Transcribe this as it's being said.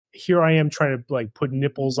here I am trying to like put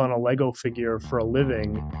nipples on a Lego figure for a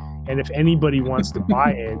living. And if anybody wants to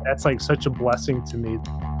buy it, that's like such a blessing to me.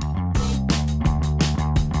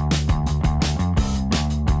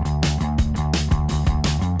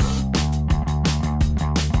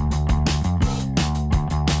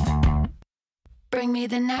 Bring me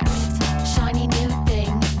the next shiny new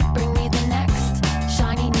thing. Bring me the next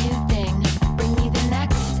shiny new thing. Bring me the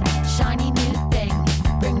next shiny new thing.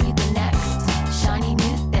 Bring me the next shiny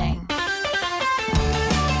new thing.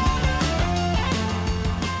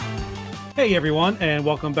 Hey everyone, and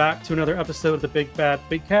welcome back to another episode of the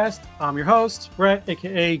BBFC. I'm your host, Brett,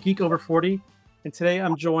 aka Geek Over 40, and today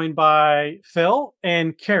I'm joined by Phil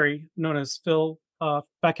and Kerry, known as Phil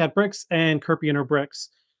Backyard Bricks and Kerpy and her Bricks.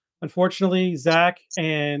 Unfortunately, Zach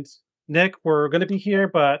and Nick were going to be here,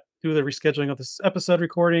 but due to the rescheduling of this episode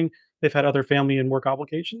recording, they've had other family and work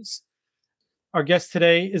obligations. Our guest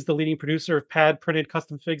today is the leading producer of pad-printed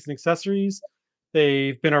custom figs and accessories.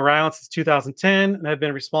 They've been around since 2010 and have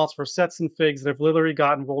been responsible for sets and figs that have literally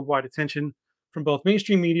gotten worldwide attention from both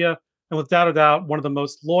mainstream media and, without a doubt, one of the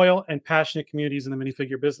most loyal and passionate communities in the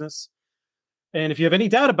minifigure business. And if you have any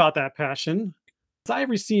doubt about that passion, I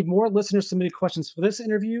have received more listener-submitted questions for this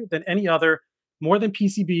interview than any other, more than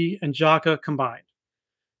PCB and Jaka combined.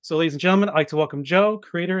 So, ladies and gentlemen, I'd like to welcome Joe,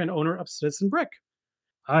 creator and owner of Citizen Brick.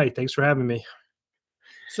 Hi, thanks for having me.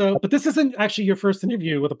 But this isn't actually your first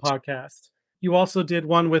interview with a podcast. You also did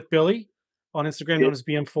one with Billy on Instagram, known as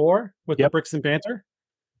BM4, with the Bricks and Banter.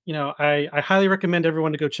 You know, I highly recommend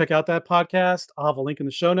everyone to go check out that podcast. I'll have a link in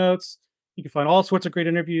the show notes. You can find all sorts of great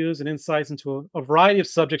interviews and insights into a variety of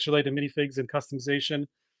subjects related to minifigs and customization.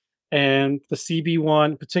 And the CB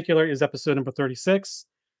one in particular is episode number 36.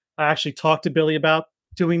 I actually talked to Billy about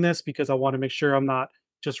doing this because I want to make sure I'm not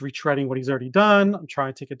just retreading what he's already done. I'm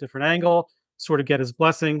trying to take a different angle, sort of get his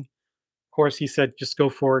blessing. Of course, he said, just go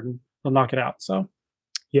for it and he'll knock it out. So,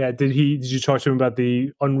 yeah, did you talk to him about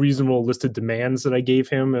the unreasonable listed demands that I gave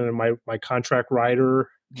him and my contract rider?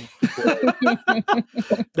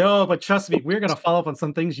 No, but trust me, we're going to follow up on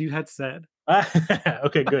some things you had said.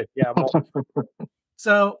 Okay, good. Yeah.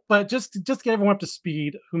 So, but just to get everyone up to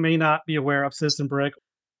speed who may not be aware of Citizen Brick,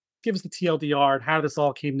 give us the TLDR and how this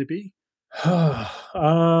all came to be.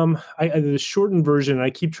 The shortened version, I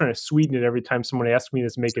keep trying to sweeten it every time someone asks me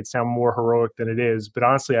this, make it sound more heroic than it is. But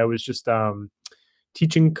honestly, I was just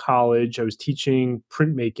teaching college. I was teaching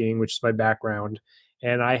printmaking, which is my background.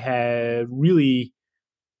 And I had really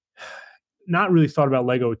not really thought about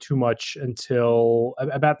Lego too much until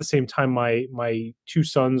about the same time my two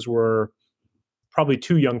sons were probably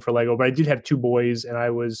too young for Lego, but I did have two boys and I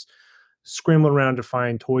was scrambling around to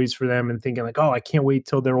find toys for them and thinking like, oh, I can't wait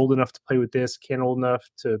till they're old enough to play with this, can't old enough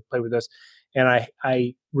to play with this. And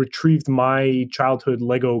I retrieved my childhood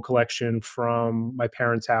Lego collection from my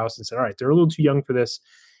parents' house and said, all right, they're a little too young for this.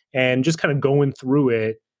 And just kind of going through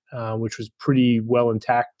it, which was pretty well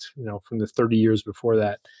intact, from the 30 years before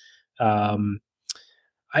that. I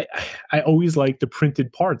always liked the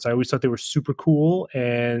printed parts. I always thought they were super cool.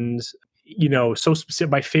 And, so specific.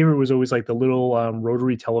 My favorite was always like the little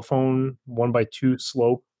rotary telephone 1x2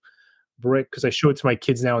 slope brick. Cause I show it to my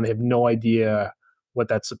kids now and they have no idea what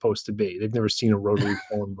that's supposed to be. They've never seen a rotary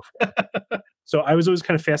phone before. So I was always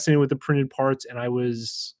kind of fascinated with the printed parts, and I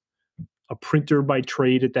was a printer by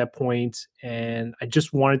trade at that point. And I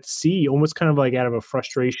just wanted to see, almost kind of like out of a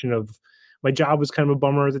frustration of my job was kind of a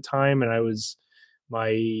bummer at the time. And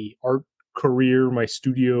my art career, my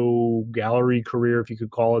studio gallery career, if you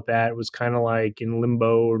could call it that, was kind of like in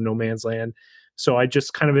limbo or no man's land. So I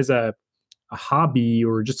just kind of as a hobby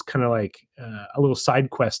or just kind of like a little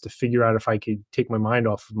side quest to figure out if I could take my mind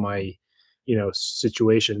off of my,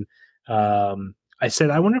 situation. I said,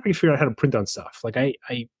 I wonder if I could figure out how to print on stuff. Like I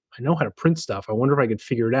know how to print stuff. I wonder if I could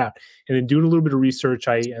figure it out. And then doing a little bit of research,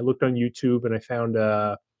 I looked on YouTube and I found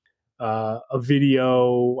a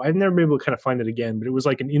video. I've never been able to kind of find it again, but it was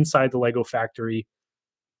like an inside the Lego factory.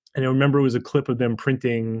 And I remember it was a clip of them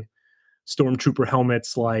printing Stormtrooper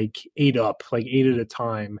helmets, like 8 at a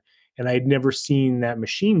time. And I had never seen that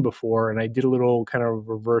machine before. And I did a little kind of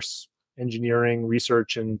reverse engineering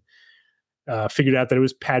research and figured out that it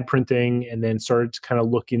was pad printing, and then started to kind of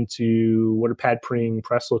look into what a pad printing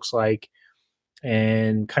press looks like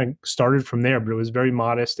and kind of started from there. But it was very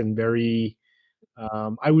modest and very,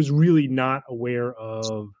 I was really not aware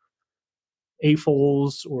of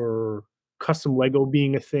AFOLs or custom Lego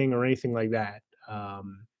being a thing or anything like that.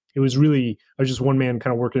 It was really, I was just one man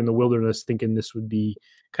kind of working in the wilderness thinking this would be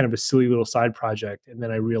kind of a silly little side project. And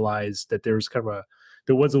then I realized that there was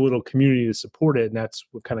a little community to support it. And that's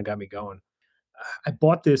what kind of got me going. I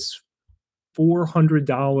bought this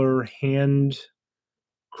 $400 hand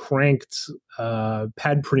cranked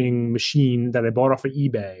pad printing machine that I bought off of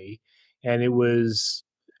eBay. And it was,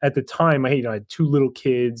 at the time, I had 2 little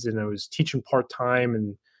kids and I was teaching part-time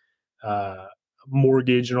and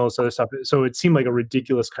mortgage and all this other stuff. So it seemed like a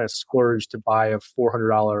ridiculous kind of splurge to buy a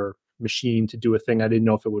 $400 machine to do a thing I didn't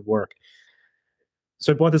know if it would work.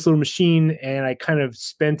 So I bought this little machine and I kind of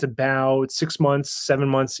spent about 6 months, 7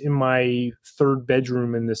 months in my 3rd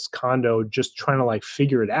bedroom in this condo, just trying to like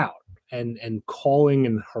figure it out and calling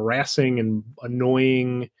and harassing and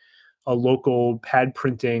annoying a local pad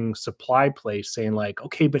printing supply place saying like,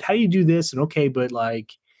 okay, but how do you do this? And okay, but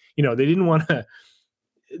like, they didn't want to,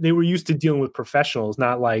 they were used to dealing with professionals,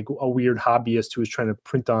 not like a weird hobbyist who was trying to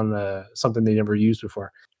print on something they never used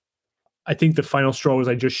before. I think the final straw was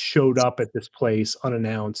I just showed up at this place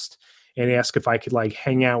unannounced and asked if I could like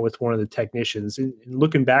hang out with one of the technicians. And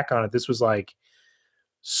looking back on it, this was like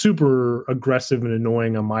super aggressive and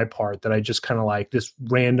annoying on my part that I just kind of like, this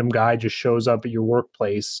random guy just shows up at your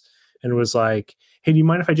workplace and was like, hey, do you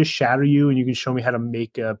mind if I just shadow you and you can show me how to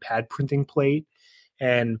make a pad printing plate?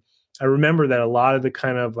 And I remember that a lot of the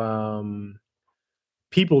kind of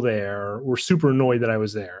people there were super annoyed that I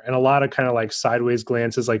was there, and a lot of kind of like sideways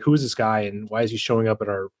glances, like, who is this guy and why is he showing up at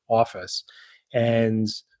our office? And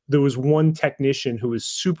there was one technician who was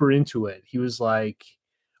super into it. He was like,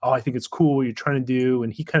 oh, I think it's cool what you're trying to do.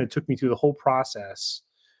 And he kind of took me through the whole process.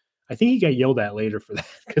 I think he got yelled at later for that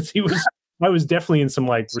because I was definitely in some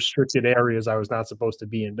like restricted areas I was not supposed to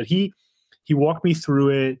be in, but he walked me through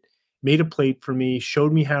it, made a plate for me,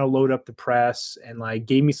 showed me how to load up the press, and like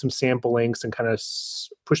gave me some sample links and kind of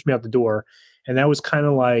pushed me out the door. And that was kind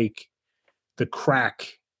of like the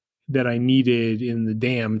crack that I needed in the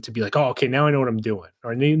dam to be like, oh, okay, now I know what I'm doing,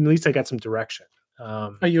 or at least I got some direction.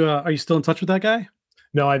 Are you still in touch with that guy?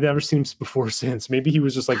 No, I've never seen him before since. Maybe he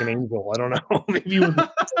was just like an angel. I don't know. Maybe he was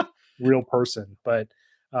a real person. But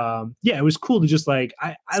yeah, it was cool to just like,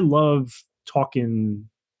 I love talking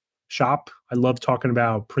shop. I love talking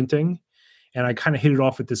about printing. And I kind of hit it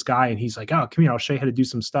off with this guy, and he's like, oh, come here, I'll show you how to do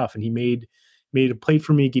some stuff. And he made a plate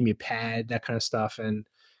for me, gave me a pad, that kind of stuff, and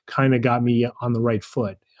kind of got me on the right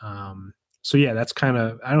foot. So yeah, that's kind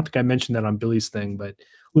of, I don't think I mentioned that on Billy's thing, but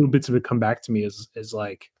little bits of it come back to me as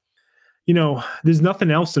like, there's nothing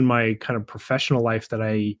else in my kind of professional life that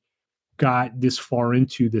I got this far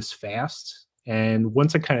into this fast. And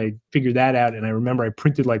once I kind of figured that out, and I remember I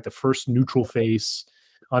printed like the first neutral face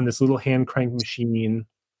on this little hand crank machine,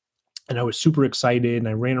 and I was super excited, and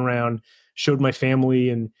I ran around, showed my family,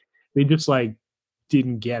 and they just like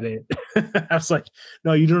didn't get it. I was like,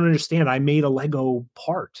 no, you don't understand. I made a Lego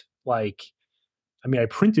part. Like, I mean, I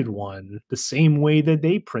printed one the same way that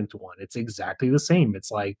they print one. It's exactly the same.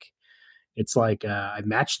 It's like I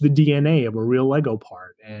matched the DNA of a real Lego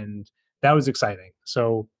part, and that was exciting.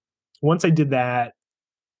 So once I did that,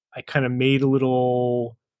 I kind of made a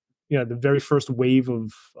little, the very first wave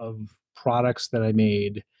of products that I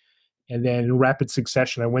made. And then in rapid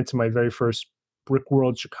succession, I went to my very first Brick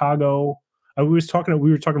World Chicago. We were talking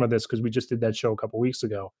about this because we just did that show a couple weeks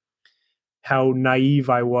ago. How naive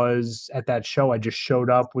I was at that show. I just showed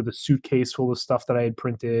up with a suitcase full of stuff that I had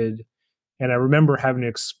printed. And I remember having to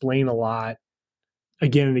explain a lot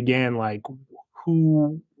again and again, like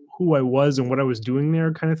who I was and what I was doing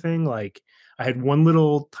there, kind of thing. Like, I had one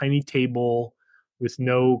little tiny table with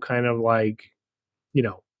no kind of like,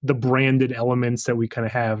 the branded elements that we kind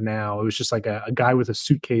of have now. It was just like a guy with a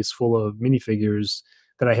suitcase full of minifigures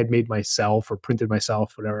that I had made myself or printed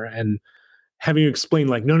myself, whatever. And having to explain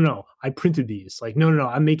like, no, I printed these. Like, no,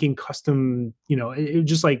 I'm making custom, it was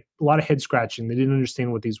just like a lot of head scratching. They didn't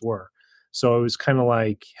understand what these were. So it was kind of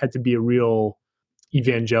like, had to be a real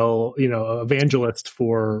evangelist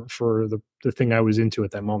for the thing I was into at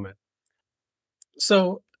that moment.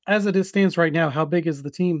 So as it stands right now, how big is the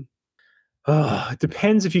team? It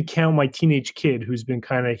depends if you count my teenage kid who's been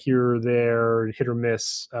kind of here or there, hit or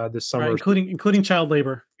miss this summer, right, including child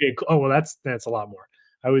labor. Oh, well, that's a lot more.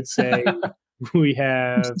 I would say we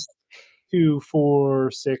have 2, 4,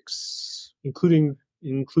 6, including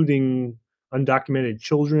undocumented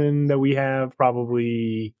children that we have,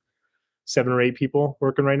 probably 7 or 8 people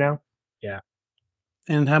working right now. Yeah.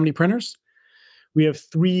 And how many printers? We have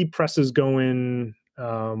 3 presses going.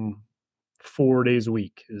 4 days a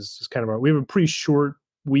week is kind of we have a pretty short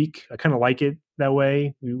week. I kind of like it that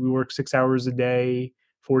way. We work 6 hours a day,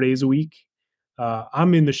 4 days a week.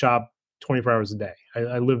 I'm in the shop 24 hours a day.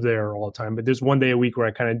 I live there all the time, but there's one day a week where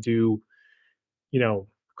I kind of do,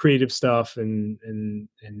 creative stuff and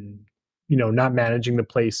not managing the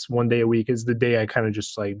place. One day a week is the day I kind of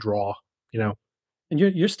just like draw, And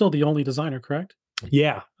you're still the only designer, correct?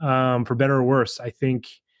 Yeah. For better or worse, I think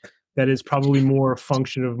that is probably more a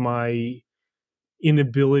function of my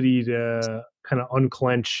inability to kind of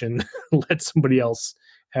unclench and let somebody else,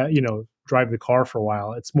 drive the car for a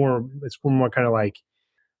while. It's more kind of like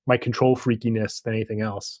my control freakiness than anything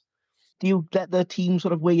else. Do you let the team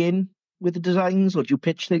sort of weigh in with the designs, or do you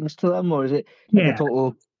pitch things to them, or is it like Yeah. a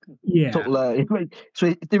total? Yeah. So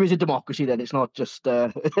if there is a democracy, then it's not just.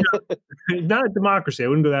 It's not a democracy. I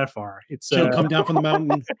wouldn't go that far. It's She'll come down from the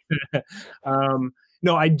mountain.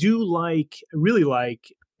 No, I really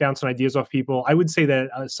like bouncing ideas off people. I would say that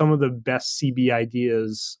some of the best CB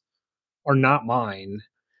ideas are not mine,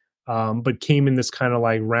 but came in this kind of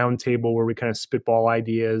like round table where we kind of spitball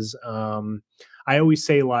ideas. I always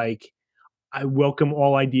say, like, I welcome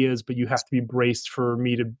all ideas, but you have to be braced for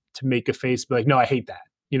me to make a face, be like, no, I hate that.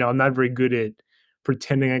 I'm not very good at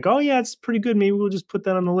pretending like, oh yeah, it's pretty good. Maybe we'll just put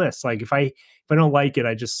that on the list. Like if I don't like it,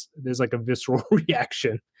 there's like a visceral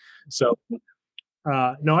reaction. So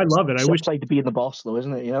no, I love it. It's I wish upside to being the boss, though,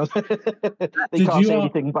 isn't it? They Did can't you, say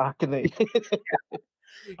anything back, and they.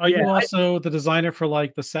 Are you also the designer for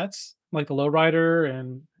like the sets, like the lowrider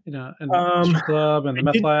and Strip Club and the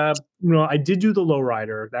Meth Lab? I did do the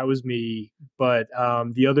lowrider. That was me. But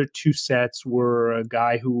the other two sets were a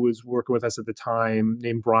guy who was working with us at the time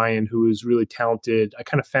named Brian, who was really talented. I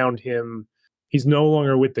kind of found him. He's no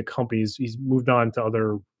longer with the company. He's moved on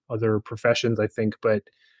to other professions, I think. But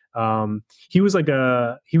he was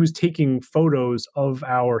taking photos of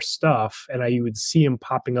our stuff, and I would see him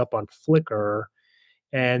popping up on Flickr.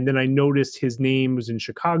 And then I noticed his name was in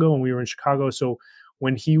Chicago, and we were in Chicago. So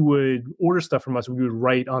when he would order stuff from us, we would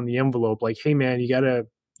write on the envelope like, "Hey man, you gotta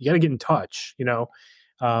get in touch,"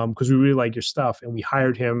 because we really like your stuff. And we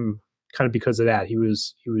hired him kind of because of that. He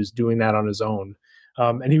was doing that on his own,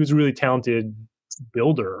 and he was a really talented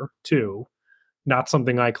builder too. Not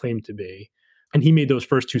something I claimed to be. And he made those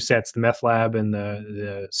first two sets, the Meth Lab and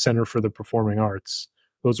the Center for the Performing Arts.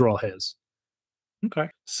 Those are all his. Okay.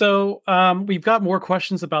 So we've got more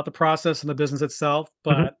questions about the process and the business itself,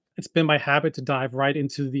 but it's been my habit to dive right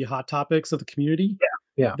into the hot topics of the community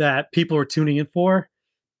that people are tuning in for.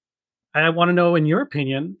 And I want to know, in your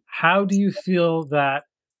opinion, how do you feel that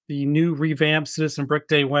the new revamped Citizen Brick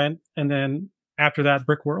Day went, and then after that,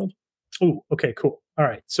 Brick World? Oh, okay, cool. All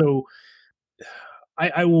right. So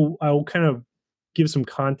I will kind of give some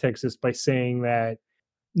context just by saying that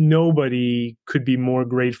nobody could be more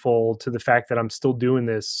grateful to the fact that I'm still doing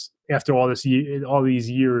this after all these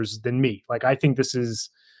years than me. Like, I think this is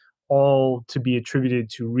all to be attributed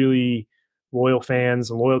to really loyal fans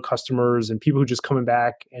and loyal customers and people who just coming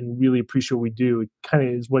back and really appreciate what we do. It kind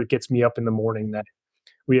of is what gets me up in the morning, that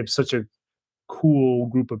we have such a cool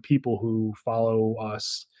group of people who follow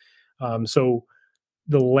us. So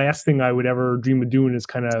the last thing I would ever dream of doing is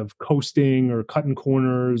kind of coasting or cutting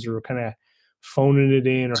corners or kind of phoning it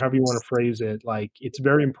in, or however you want to phrase it. Like, it's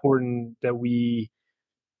very important that we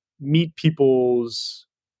meet people's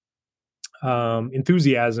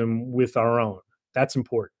enthusiasm with our own. That's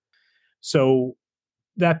important. So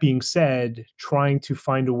that being said, trying to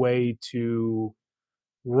find a way to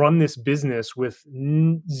run this business with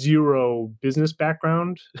zero business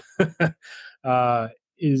background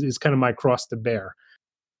is kind of my cross to bear.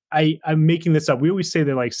 I'm making this up. We always say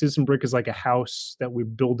that like Citizen Brick is like a house that we're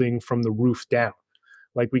building from the roof down.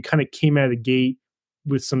 Like, we kind of came out of the gate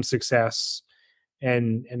with some success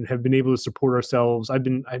and have been able to support ourselves. I've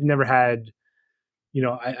never had,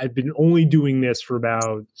 I've been only doing this for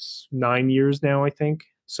about 9 years now, I think.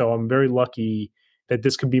 So I'm very lucky that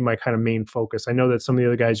this could be my kind of main focus. I know that some of the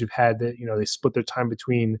other guys you've had that, they split their time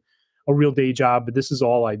between a real day job, but this is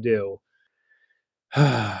all I do.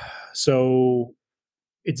 So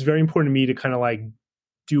it's very important to me to kind of like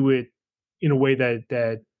do it in a way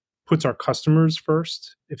that puts our customers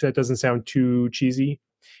first, if that doesn't sound too cheesy.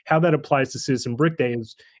 How that applies to Citizen Brick Day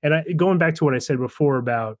is, and going back to what I said before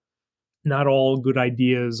about not all good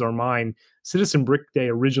ideas are mine. Citizen Brick Day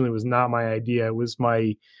originally was not my idea. It was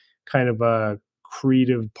my kind of a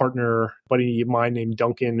creative partner, buddy of mine named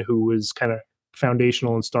Duncan, who was kind of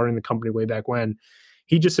foundational in starting the company way back when.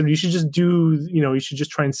 He just said, you should just you should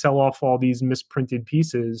just try and sell off all these misprinted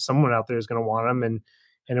pieces. Someone out there is going to want them. And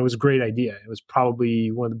it was a great idea. It was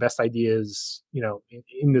probably one of the best ideas,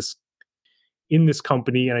 in this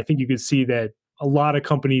company. And I think you could see that a lot of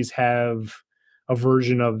companies have a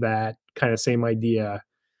version of that kind of same idea.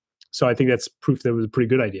 So I think that's proof that it was a pretty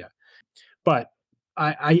good idea. But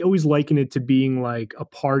I always liken it to being like a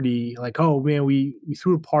party, like, oh man, we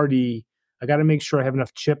threw a party. I got to make sure I have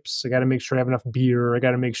enough chips. I got to make sure I have enough beer. I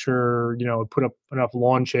got to make sure, put up enough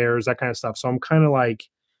lawn chairs, that kind of stuff. So I'm kind of like,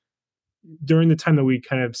 during the time that we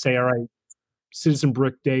kind of say, all right, Citizen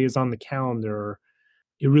Brick Day is on the calendar,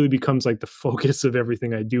 it really becomes like the focus of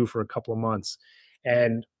everything I do for a couple of months.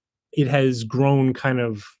 And it has grown kind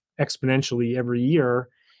of exponentially every year.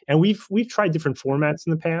 And we've tried different formats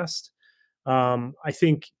in the past. I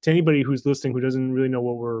think to anybody who's listening who doesn't really know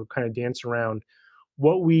what we're kind of dancing around,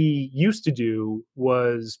 what we used to do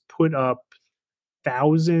was put up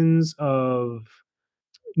thousands of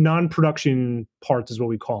non-production parts is what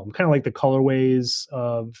we call them, kind of like the colorways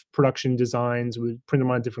of production designs. We print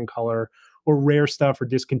them on a different color, or rare stuff or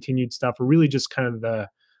discontinued stuff, or really just kind of the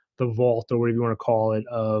vault or whatever you want to call it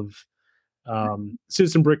of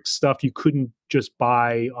Citizen Brick stuff you couldn't just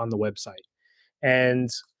buy on the website. And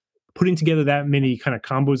putting together that many kind of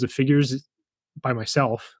combos of figures by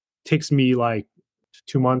myself takes me like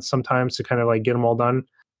 2 months sometimes to kind of like get them all done.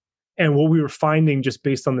 And what we were finding just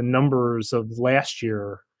based on the numbers of last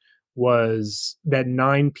year was that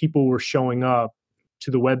 9 people were showing up to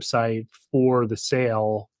the website for the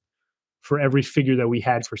sale for every figure that we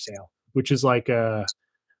had for sale, which is like a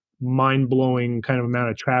mind-blowing kind of amount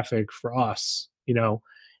of traffic for us, you know.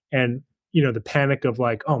 And, you know, the panic of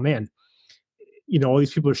like, oh man, you know, all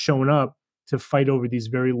these people are showing up to fight over these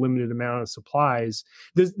very limited amount of supplies.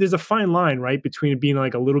 There's a fine line, right, between it being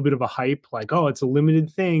like a little bit of a hype, like, oh, it's a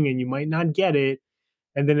limited thing and you might not get it,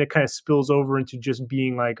 and then it kind of spills over into just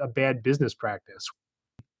being like a bad business practice.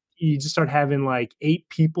 You just start having like 8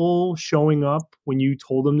 people showing up when you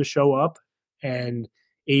told them to show up, and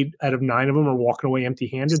 8 out of 9 of them are walking away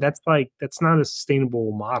empty-handed. That's not a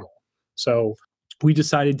sustainable model. So we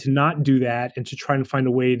decided to not do that and to try and find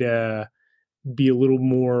a way to be a little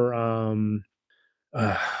more, I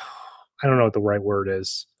don't know what the right word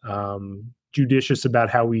is, judicious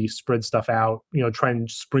about how we spread stuff out, you know, try and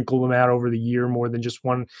sprinkle them out over the year more than just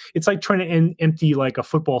one. It's like trying to empty like a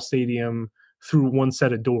football stadium through one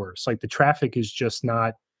set of doors. Like the traffic is just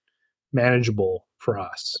not manageable for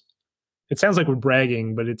us. It sounds like we're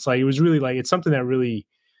bragging, but it's like, it was really like, it's something that really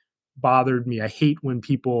bothered me. I hate when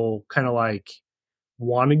people kind of like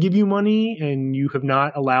want to give you money and you have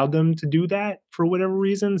not allowed them to do that for whatever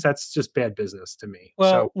reasons. That's just bad business to me.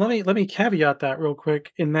 Well, So let me caveat that real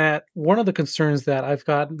quick. In that, one of the concerns that I've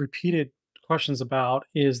gotten repeated questions about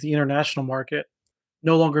is the international market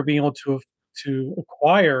no longer being able to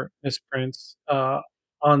acquire misprints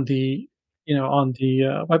on the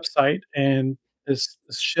website, and this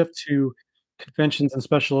shift to conventions and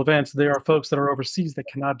special events. There are folks that are overseas that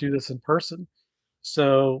cannot do this in person.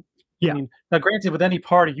 So yeah, I mean, now granted, with any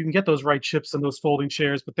party, you can get those right chips and those folding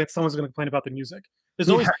chairs, but then someone's going to complain about the music. There's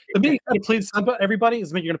always the minute you please everybody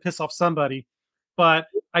is mean you're going to piss off somebody. But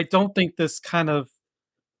I don't think this kind of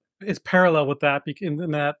is parallel with that, in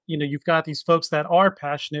that, you know, you've got these folks that are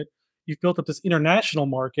passionate. You've built up this international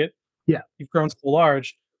market. yeah. You've grown so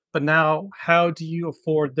large, but now how do you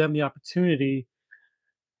afford them the opportunity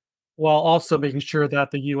while also making sure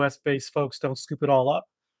that the US based folks don't scoop it all up?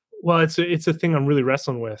 Well, it's a thing I'm really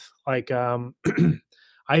wrestling with. Like,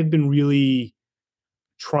 I've been really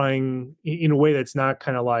trying in a way that's not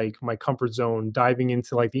kind of like my comfort zone, diving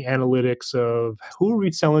into like the analytics of who are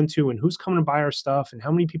we selling to and who's coming to buy our stuff and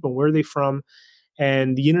how many people, where are they from,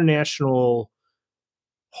 and the international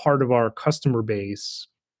part of our customer base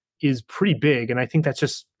is pretty big. And I think that's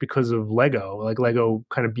just because of Lego, like Lego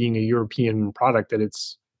kind of being a European product in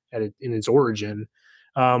its origin.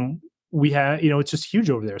 We have, you know, it's just huge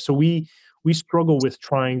over there. So we struggle with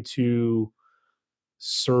trying to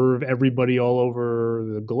serve everybody all over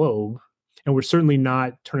the globe. And we're certainly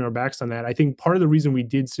not turning our backs on that. I think part of the reason we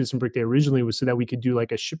did Citizen Brick Day originally was so that we could do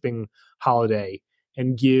like a shipping holiday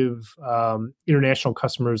and give international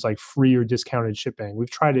customers like free or discounted shipping.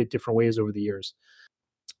 We've tried it different ways over the years.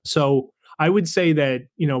 So I would say that,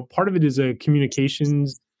 you know, part of it is a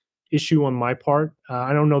communications issue on my part.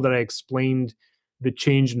 I don't know that I explained the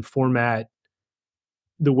change in format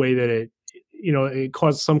the way that it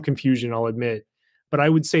caused some confusion, I'll admit. But I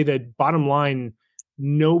would say that bottom line,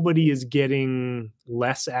 nobody is getting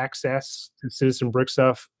less access to Citizen Brick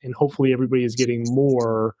stuff, and hopefully everybody is getting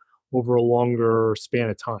more over a longer span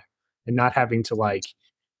of time and not having to like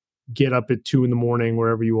get up at 2 a.m.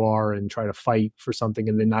 wherever you are and try to fight for something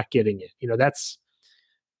and then not getting it. You know, that's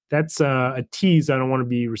a tease I don't want to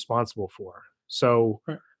be responsible for. So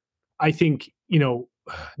I think, you know,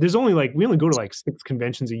 there's only like, we only go to like 6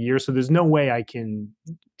 conventions a year. So there's no way I can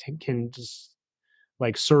just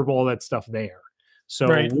like serve all that stuff there. So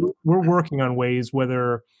we're working on ways,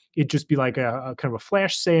 whether it just be like a kind of a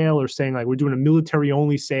flash sale or saying like, we're doing a military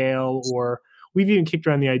only sale, or we've even kicked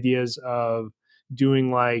around the ideas of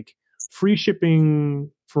doing like free shipping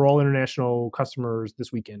for all international customers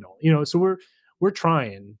this weekend. You know, so we're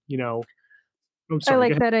trying, you know. I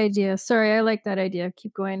like that idea. Sorry, I like that idea.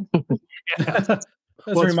 Keep going. Yeah.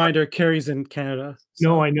 As Well, a it's reminder, Kerry's in Canada.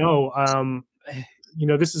 No, so- I know.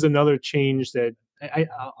 This is another change that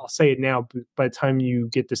I'll say it now. But by the time you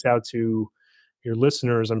get this out to your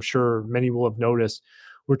listeners, I'm sure many will have noticed.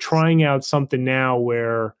 We're trying out something now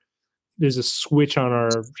where there's a switch on our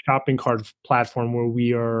shopping cart platform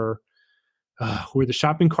where the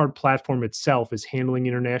shopping cart platform itself is handling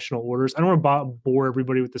international orders. I don't want to bore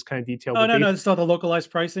everybody with this kind of detail. Oh, but no, it's not the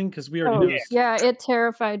localized pricing because we already Oh, know this. yeah, it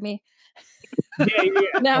terrified me.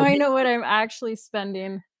 Yeah. Now I know what I'm actually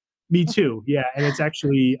spending. Me too. Yeah. And it's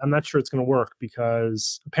actually, I'm not sure it's going to work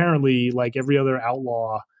because apparently, like every other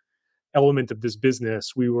outlaw element of this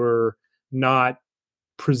business, we were not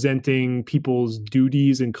presenting people's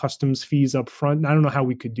duties and customs fees up front. I don't know how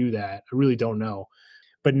we could do that. I really don't know.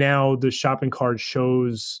 But now the shopping cart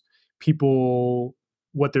shows people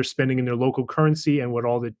what they're spending in their local currency and what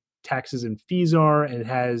all the taxes and fees are, and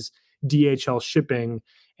has DHL shipping.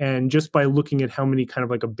 And just by looking at how many kind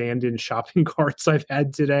of like abandoned shopping carts I've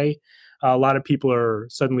had today, a lot of people are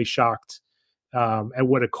suddenly shocked at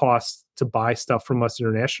what it costs to buy stuff from us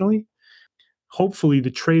internationally. Hopefully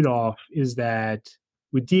the trade-off is that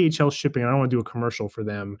with DHL shipping, I don't want to do a commercial for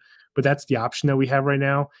them, but that's the option that we have right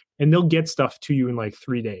now. And they'll get stuff to you in like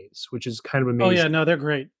 3 days, which is kind of amazing. Oh yeah, no, they're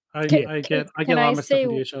great. I get a lot of my stuff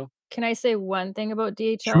from DHL. Can I say one thing about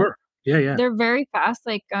DHL? Sure. Yeah. They're very fast.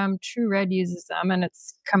 Like True Red uses them, and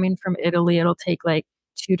it's coming from Italy. It'll take like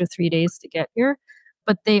 2 to 3 days to get here,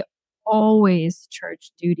 but they always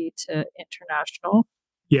charge duty to international.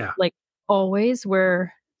 Yeah. Like always.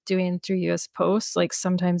 We're doing through US Post. Like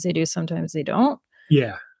sometimes they do, sometimes they don't.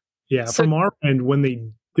 Yeah. So- From our end, when they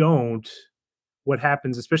don't, what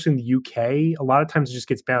happens, especially in the UK, a lot of times it just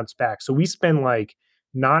gets bounced back. So we spend like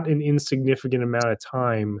not an insignificant amount of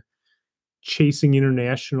time chasing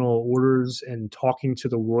international orders and talking to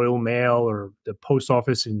the Royal Mail or the post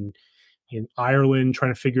office in Ireland,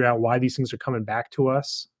 trying to figure out why these things are coming back to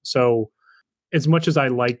us. So as much as I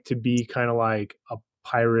like to be kind of like a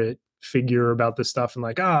pirate figure about this stuff and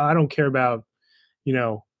like, I don't care about,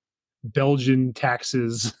 Belgian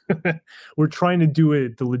taxes. We're trying to do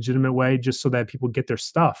it the legitimate way just so that people get their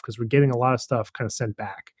stuff, because we're getting a lot of stuff kind of sent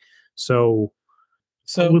back. So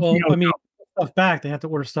stuff back, they have to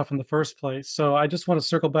order stuff in the first place. So I just want to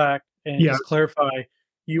circle back and just clarify,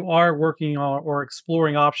 you are working on or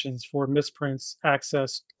exploring options for misprints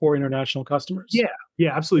access for international customers. Yeah,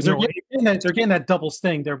 absolutely. They're getting that double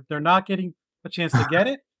sting. They're not getting a chance to get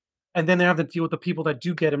it, and then they have to deal with the people that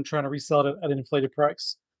do get them trying to resell it at an inflated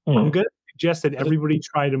price. I'm going to suggest that everybody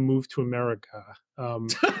try to move to America. In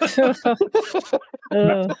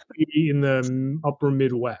the upper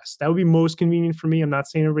Midwest. That would be most convenient for me. I'm not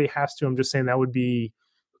saying everybody has to. I'm just saying that would be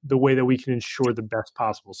the way that we can ensure the best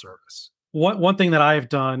possible service. One thing that I've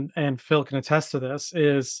done, and Phil can attest to this,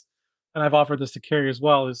 is, and I've offered this to Kerry as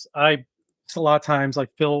well, is a lot of times, like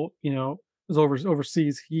Phil, is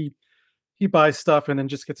overseas. He buys stuff and then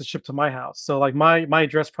just gets it shipped to my house. So like my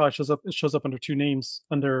address probably shows up under 2 names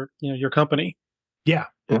under your company. Yeah.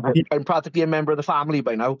 I'm practically a member of the family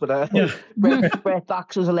by now, but Brett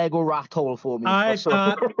acts as a Lego rat hole for me. I've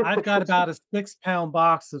got about a 6-pound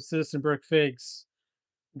box of Citizen Brick figs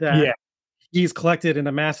that he's collected and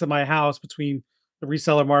amassed at my house between the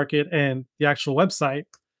reseller market and the actual website.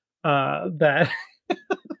 That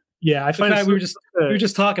I find we were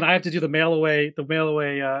just talking. I have to do the mail away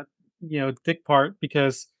dick part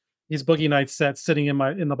because these Boogie Nights sets sitting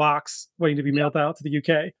in the box waiting to be mailed out to the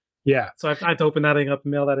UK. Yeah. So I have to open that thing up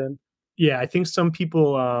and mail that in. Yeah, I think some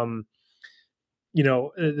people,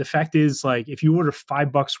 the fact is, like, if you order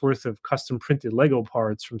 $5 worth of custom printed Lego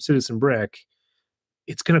parts from Citizen Brick,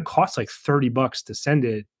 it's going to cost like $30 to send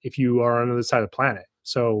it if you are on the other side of the planet.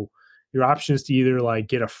 So your option is to either like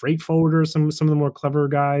get a freight forwarder. Some of the more clever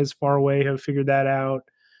guys far away have figured that out.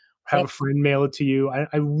 Have a friend mail it to you.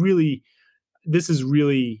 This is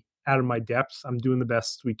really out of my depth. I'm doing the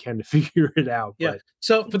best we can to figure it out. Yeah. But.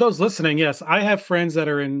 So for those listening, yes, I have friends that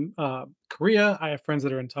are in Korea. I have friends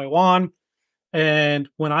that are in Taiwan. And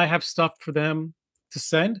when I have stuff for them to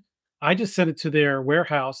send, I just send it to their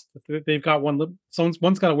warehouse. They've got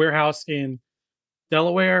one's got a warehouse in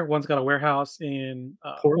Delaware. One's got a warehouse in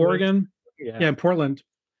Oregon. Yeah, in Portland.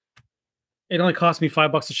 It only cost me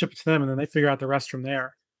 $5 to ship it to them, and then they figure out the rest from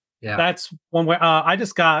there. Yeah, that's one way. I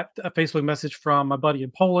just got a Facebook message from my buddy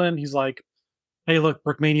in Poland. He's like, "Hey, look,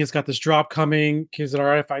 Brickmania's got this drop coming. Is it all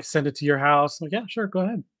right if I send it to your house?" I'm like, "Yeah, sure, go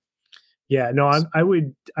ahead." Yeah, no, I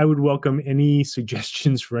would welcome any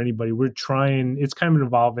suggestions for anybody. We're trying. It's kind of an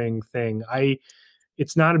evolving thing.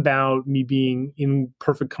 It's not about me being in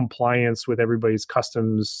perfect compliance with everybody's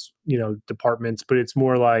customs, departments, but it's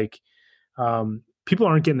more like people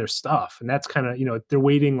aren't getting their stuff, and that's kind of, they're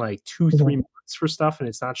waiting like 2-3 months for stuff, and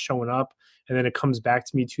it's not showing up, and then it comes back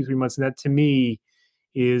to me 2-3 months, and that to me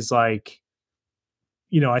is like,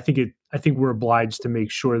 I think we're obliged to make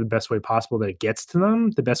sure the best way possible that it gets to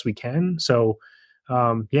them the best we can. So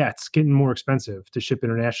it's getting more expensive to ship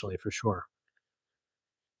internationally for sure.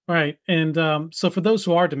 Right. And so for those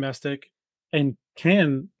who are domestic and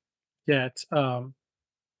can get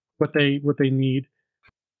what they need,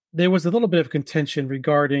 there was a little bit of contention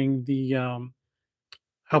regarding the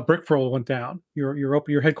how Brickfroll went down,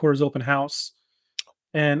 your headquarters open house.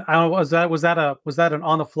 And was that an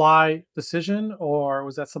on the fly decision, or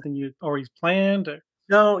was that something you already planned?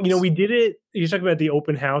 No, we did it. You're talking about the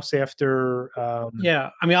open house after. Yeah,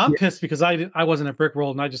 I mean, I'm pissed because I wasn't at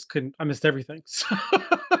Brickroll and I just couldn't. I missed everything. So.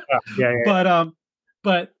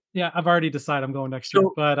 But yeah, I've already decided I'm going next year.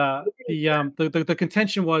 But the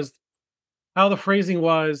contention was how the phrasing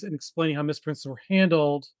was in explaining how misprints were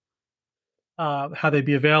handled, how they'd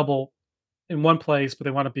be available in one place, but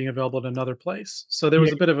they wound up being available in another place. So there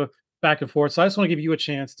was a bit of a back and forth. So I just want to give you a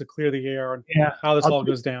chance to clear the air on how this all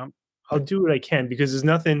goes down. I'll do what I can because there's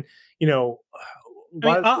nothing, I'll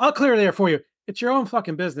clear the air for you. It's your own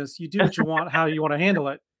fucking business. You do what you want, how you want to handle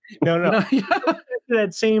it. No.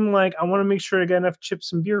 That same, like, I want to make sure I got enough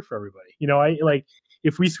chips and beer for everybody. I like,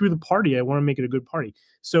 if we threw the party, I want to make it a good party.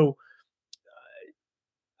 So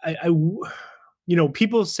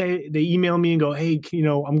people say, they email me and go, hey,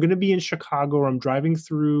 I'm going to be in Chicago, or I'm driving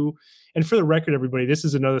through. And for the record, everybody, this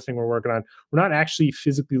is another thing we're working on. We're not actually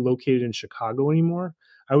physically located in Chicago anymore.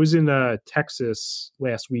 I was in Texas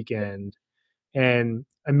last weekend, and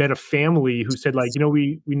I met a family who said, like,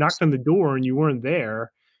 we knocked on the door and you weren't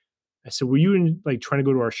there. I said, were you trying to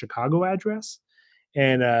go to our Chicago address?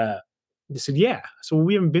 And they said, yeah. So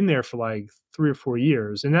we haven't been there for like 3 or 4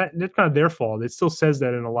 years, and that's not their fault. It still says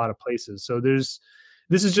that in a lot of places. So this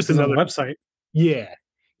is just another website. Yeah.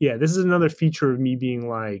 This is another feature of me being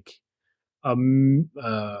like a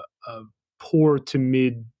poor to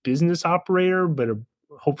mid business operator, but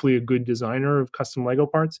hopefully a good designer of custom Lego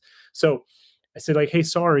parts. So I said, like, hey,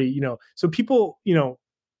 sorry, so people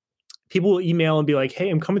will email and be like, hey,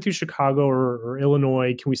 I'm coming through Chicago or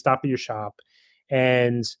Illinois. Can we stop at your shop?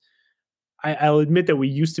 And I'll admit that we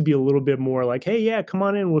used to be a little bit more like, hey, yeah, come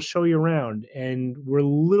on in. We'll show you around. And we're a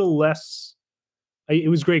little less. It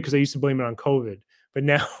was great because I used to blame it on COVID. But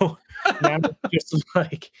now it's just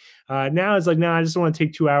like, now it's like, no, I just want to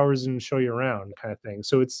take 2 hours and show you around kind of thing.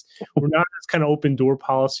 So we're not as kind of open door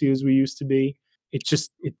policy as we used to be. It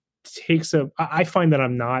takes I find that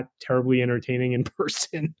I'm not terribly entertaining in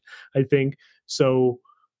person, I think. So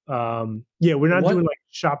we're not doing like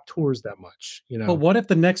shop tours that much, But what if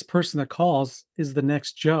the next person that calls is the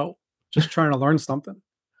next Joe, just trying to learn something?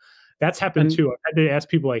 That's happened too. I had to ask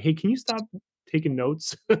people like, hey, can you stop taking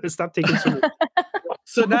notes? Stop taking some.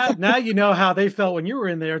 So now you know how they felt when you were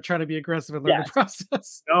in there trying to be aggressive and learn the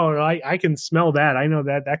process. No, I can smell that. I know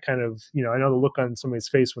that kind of, I know the look on somebody's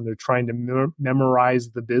face when they're trying to memorize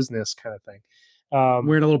the business kind of thing.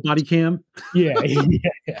 Wearing a little body cam. Yeah.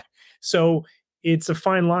 So it's a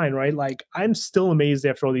fine line, right? Like, I'm still amazed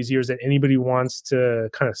after all these years that anybody wants to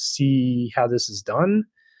kind of see how this is done.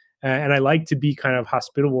 And I like to be kind of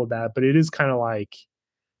hospitable with that, but it is kind of like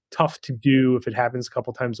tough to do if it happens a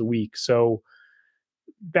couple times a week. So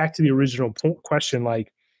back to the original question,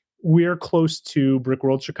 like, we're close to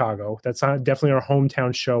Brickworld Chicago. That's definitely our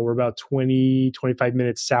hometown show. We're about 20-25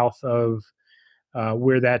 minutes south of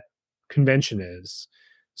where that convention is.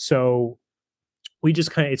 So we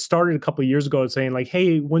just it started a couple of years ago saying like,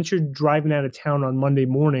 hey, once you're driving out of town on Monday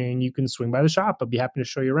morning, you can swing by the shop. I'll be happy to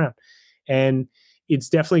show you around. And it's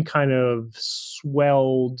definitely kind of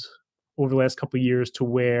swelled over the last couple of years to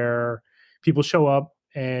where people show up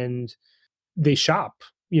and they shop.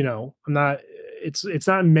 It's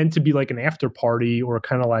not meant to be like an after party or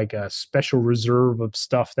kind of like a special reserve of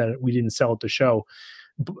stuff that we didn't sell at the show.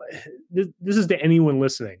 This is to anyone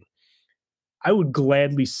listening. I would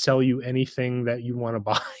gladly sell you anything that you want to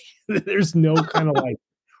buy. There's no kind of like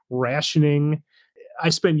rationing. I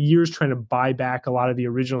spent years trying to buy back a lot of the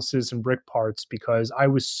original Citizen Brick parts because I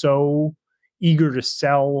was so eager to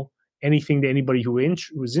sell anything to anybody who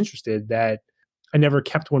was interested that I never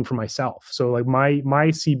kept one for myself. So like my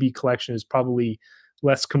CB collection is probably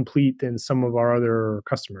less complete than some of our other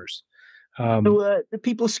customers. Do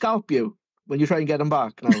people scalp you when you try and get them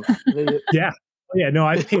back? No. Yeah. No,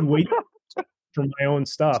 I paid way for my own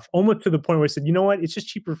stuff, almost to the point where I said, you know what? It's just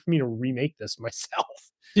cheaper for me to remake this myself.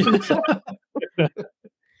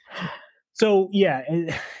 So yeah,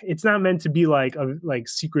 it's not meant to be like a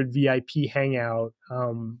secret VIP hangout,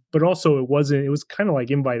 but also it wasn't. It was kind of like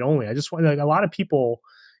invite only. I just want like a lot of people,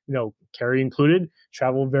 Kerry included,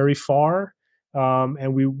 travel very far,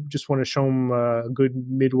 and we just want to show them a good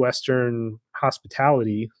Midwestern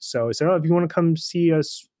hospitality. So I said, oh, if you want to come see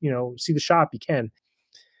us, see the shop, you can.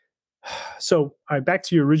 So, all right, back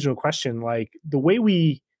to your original question, like the way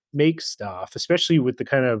we make stuff, especially with the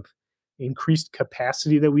kind of increased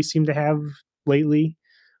capacity that we seem to have lately,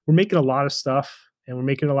 we're making a lot of stuff and we're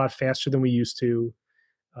making it a lot faster than we used to.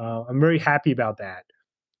 I'm very happy about that.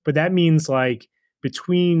 But that means like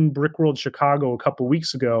between Brick World Chicago a couple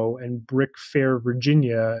weeks ago and Brick Fair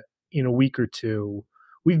Virginia in a week or two,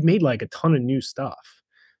 we've made like a ton of new stuff.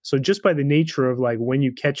 So just by the nature of like when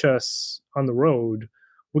you catch us on the road,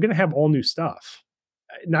 we're going to have all new stuff.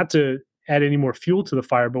 Not to add any more fuel to the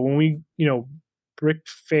fire, but when we, Brick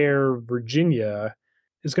Fair Virginia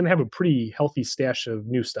is going to have a pretty healthy stash of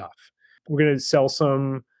new stuff. We're going to sell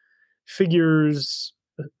some figures,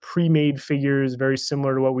 pre-made figures, very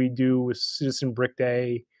similar to what we do with Citizen Brick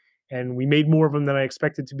Day. And we made more of them than I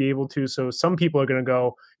expected to be able to. So some people are going to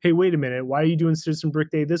go, hey, wait a minute, why are you doing Citizen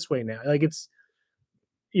Brick Day this way now? Like I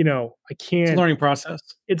can't. It's a learning process.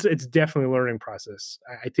 It's definitely a learning process.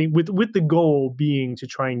 I think with the goal being to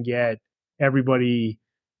try and get everybody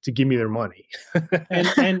to give me their money.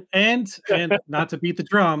 and not to beat the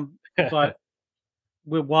drum, but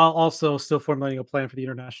while also still formulating a plan for the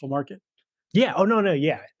international market. Yeah. Oh no.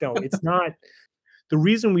 Yeah. No, it's not. The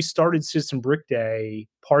reason we started Citizen Brick Day,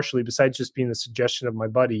 partially besides just being the suggestion of my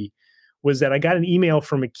buddy, was that I got an email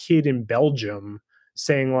from a kid in Belgium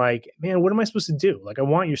saying like, man, what am I supposed to do? Like, I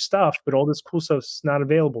want your stuff, but all this cool stuff's not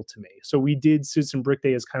available to me. So we did Citizen Brick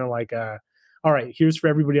Day as kind of like, all right, here's for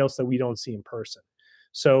everybody else that we don't see in person.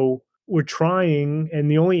 So we're trying,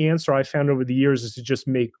 and the only answer I found over the years is to just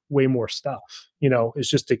make way more stuff. It's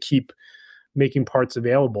just to keep making parts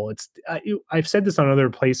available. I've said this on other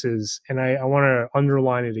places, and I want to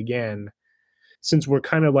underline it again, since we're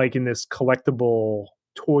kind of like in this collectible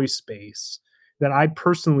toy space, that I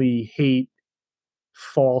personally hate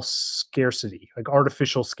false scarcity, like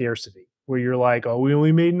artificial scarcity, where you're like, oh, we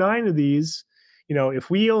only made 9 of these.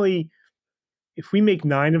 If we make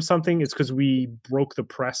 9 of something, it's because we broke the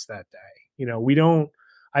press that day.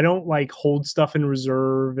 I don't like hold stuff in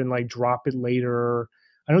reserve and like drop it later.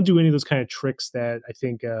 I don't do any of those kind of tricks that I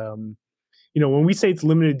think, when we say it's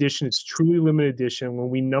limited edition, it's truly limited edition. When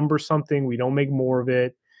we number something, we don't make more of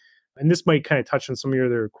it. And this might kind of touch on some of your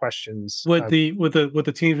other questions. With the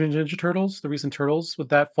Teenage Mutant Ninja Turtles, the recent Turtles, would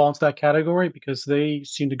that fall into that category? Because they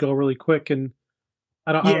seem to go really quick, and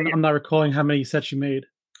I'm not recalling how many sets you made.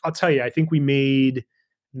 I'll tell you, I think we made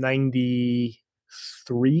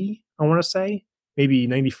 93, I want to say, maybe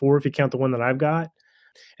 94 if you count the one that I've got.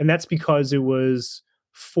 And that's because it was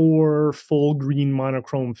 4 full green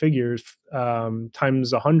monochrome figures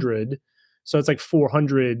times 100. So it's like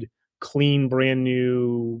 400 clean, brand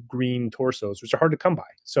new green torsos, which are hard to come by.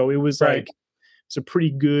 So it was right. Like, it's a pretty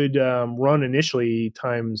good run initially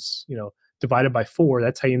times, divided by 4.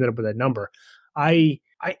 That's how you ended up with that number.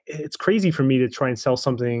 It's crazy for me to try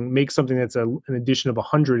and make something that's an edition of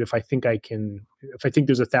 100 if I think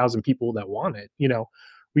there's 1,000 people that want it.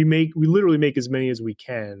 We literally make as many as we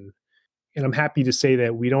can, and I'm happy to say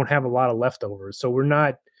that we don't have a lot of leftovers. So we're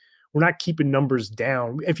not keeping numbers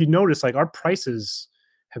down. If you notice, like our prices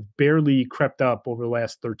have barely crept up over the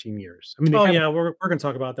last 13 years. I mean, we're going to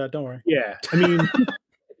talk about that. Don't worry. Yeah, I mean,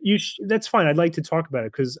 that's fine. I'd like to talk about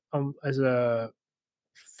it because as a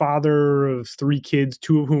father of 3 kids,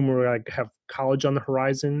 2 of whom are like have college on the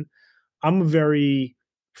horizon, I'm a very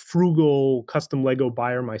frugal custom Lego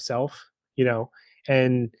buyer myself,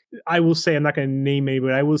 and I will say, I'm not going to name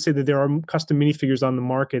anybody, I will say that there are custom minifigures on the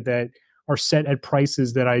market that are set at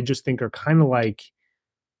prices that I just think are kind of like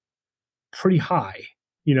pretty high,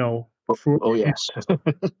 yes.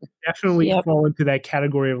 Definitely fall into that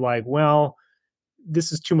category of like, well,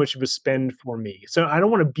 this is too much of a spend for me. So I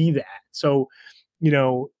don't want to be that. So,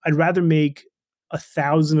 I'd rather make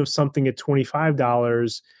 1,000 of something at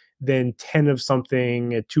 $25 than 10 of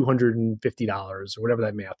something at $250 or whatever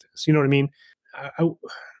that math is. You know what I mean?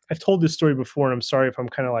 I've told this story before, and I'm sorry if I'm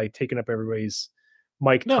kind of like taking up everybody's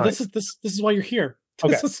mic time. No, this is why you're here.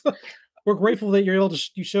 Okay. We're grateful that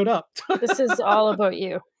you showed up. This is all about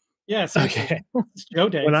you. Yes. Okay. It's Joe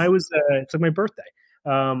Day. When I was, it's like my birthday.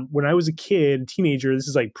 When I was a kid, teenager, this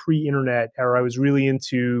is like pre-internet era, I was really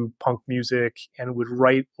into punk music and would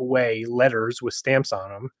write away letters with stamps on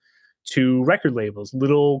them to record labels,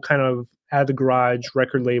 little kind of out of the garage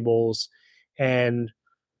record labels. And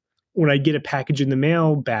when I get a package in the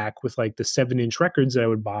mail back with like the 7-inch records that I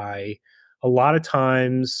would buy, a lot of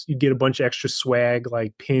times you get a bunch of extra swag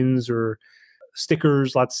like pins or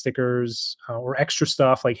stickers, lots of stickers, or extra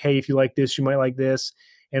stuff like, hey, if you like this, you might like this.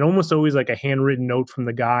 And almost always like a handwritten note from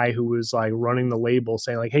the guy who was like running the label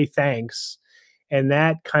saying like, hey, thanks. And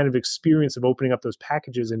that kind of experience of opening up those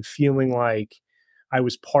packages and feeling like I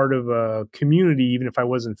was part of a community, even if I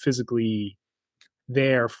wasn't physically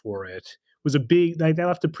there for it, was a big, like, that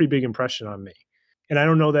left a pretty big impression on me. And I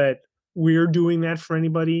don't know that we're doing that for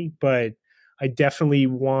anybody, but I definitely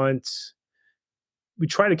we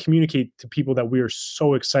try to communicate to people that we are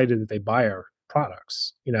so excited that they buy our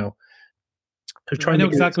products, you know. I know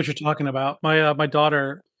exactly what you're talking about. My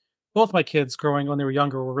daughter, both my kids growing when they were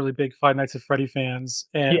younger were really big Five Nights at Freddy fans.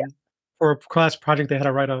 And Yeah. for a class project, they had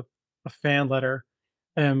to write a fan letter.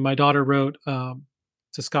 And my daughter wrote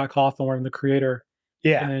to Scott Cawthorn, the creator.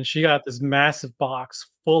 Yeah. And she got this massive box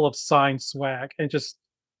full of signed swag and just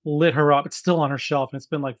lit her up. It's still on her shelf, and it's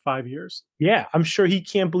been like 5 years. Yeah, I'm sure he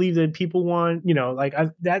can't believe that people want, you know, like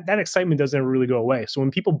that excitement doesn't ever really go away. So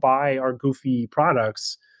when people buy our goofy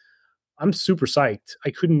products, I'm super psyched.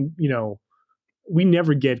 I couldn't, you know, we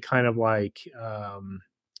never get kind of like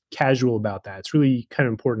casual about that. It's really kind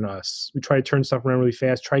of important to us. We try to turn stuff around really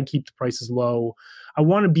fast, try and keep the prices low. I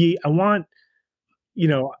want, you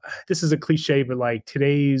know, this is a cliche, but like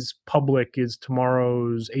today's public is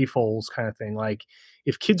tomorrow's AFOLs kind of thing. Like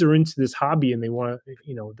if kids are into this hobby and they want to,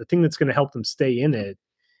 you know, the thing that's going to help them stay in it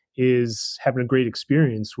is having a great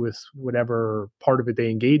experience with whatever part of it they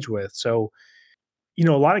engage with. So, you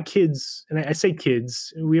know, a lot of kids, and I say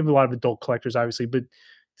kids, we have a lot of adult collectors, obviously, but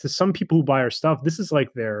to some people who buy our stuff, this is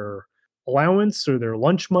like their allowance or their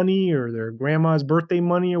lunch money or their grandma's birthday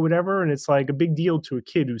money or whatever. And it's like a big deal to a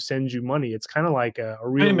kid who sends you money. It's kind of like a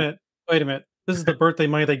real. Wait a minute. This is the birthday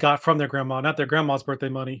money they got from their grandma, not their grandma's birthday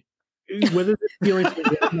money. Whether it's feeling,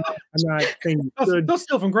 I'm not saying Don't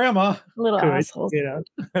steal from grandma. Little good, assholes. you know.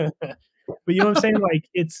 But you know what I'm saying? Like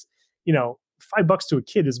it's, you know, $5 to a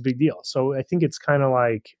kid is a big deal. So I think it's kind of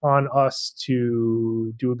like on us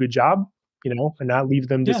to do a good job, you know, and not leave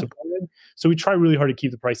them disappointed. So we try really hard to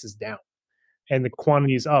keep the prices down and the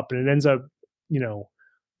quantities up. And it ends up, you know,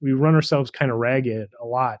 we run ourselves kind of ragged a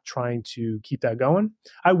lot trying to keep that going.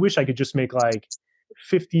 I wish I could just make like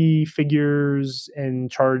 50 figures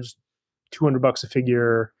and charge $200 a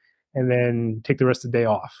figure and then take the rest of the day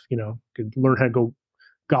off, you know, could learn how to go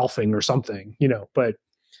golfing or something, you know, but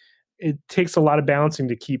it takes a lot of balancing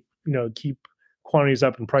to keep quantities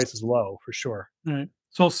up and prices low for sure. All right.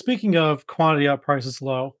 So speaking of quantity up, prices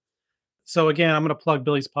low. So again, I'm going to plug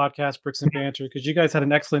Billy's podcast, Bricks and Banter, because you guys had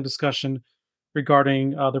an excellent discussion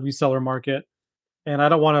regarding the reseller market. And I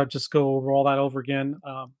don't want to just go over all that over again.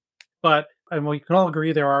 But we can all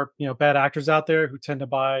agree there are, you know, bad actors out there who tend to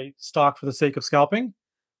buy stock for the sake of scalping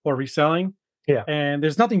or reselling. Yeah. And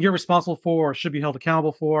there's nothing you're responsible for or should be held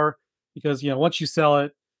accountable for because, you know, once you sell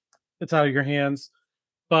it, it's out of your hands.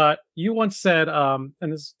 But you once said, and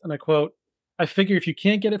I quote, "I figure if you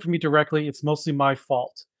can't get it from me directly, it's mostly my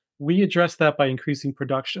fault. We address that by increasing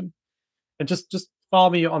production." And just follow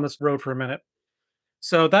me on this road for a minute.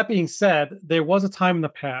 So that being said, there was a time in the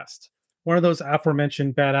past, one of those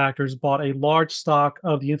aforementioned bad actors bought a large stock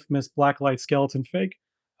of the infamous Blacklight skeleton fig.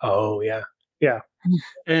 Oh, yeah. Yeah.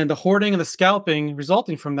 And the hoarding and the scalping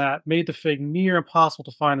resulting from that made the fig near impossible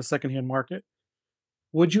to find in the secondhand market.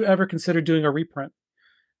 Would you ever consider doing a reprint?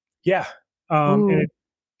 Yeah. And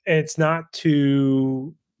it's not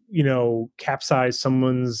to, you know, capsize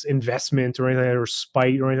someone's investment or anything like that, or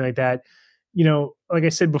spite or anything like that. You know, like I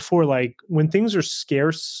said before, like when things are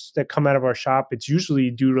scarce that come out of our shop, it's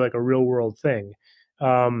usually due to like a real world thing.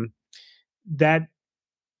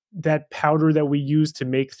 That powder that we use to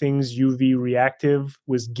make things UV reactive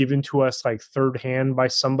was given to us like third hand by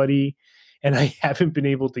somebody, and I haven't been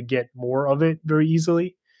able to get more of it very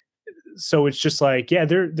easily. So it's just like, yeah,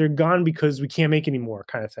 they're gone because we can't make any more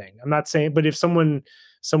kind of thing. I'm not saying, but if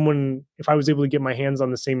if I was able to get my hands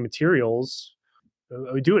on the same materials,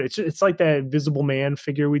 I would do it. It's like that Visible Man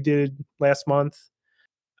figure we did last month.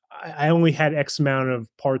 I only had X amount of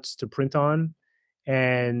parts to print on,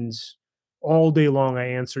 and all day long I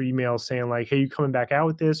answer emails saying like, "Hey, you coming back out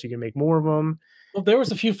with this? You can make more of them." Well, there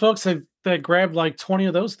was a few folks that grabbed like 20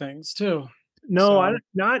 of those things too. No, So-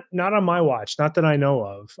 not on my watch. Not that I know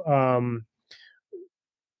of.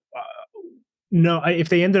 No, if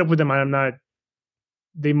they ended up with them, I'm not.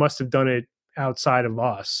 They must have done it outside of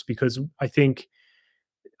us because I think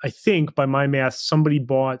by my math, somebody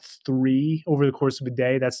bought 3 over the course of a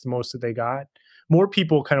day. That's the most that they got. More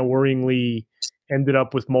people kind of worryingly ended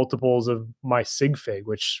up with multiples of my sig fig,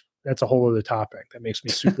 which that's a whole other topic. That makes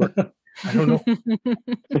me super. I don't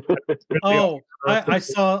know. I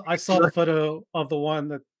saw the photo of the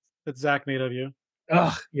one that Zach made of you.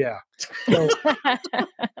 Yeah. So,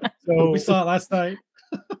 We so, saw it last night.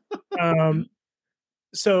 um,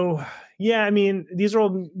 so yeah, I mean, these are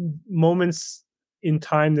all moments in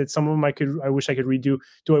time that some of them I wish I could redo.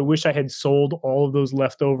 Do I wish I had sold all of those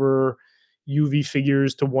leftover UV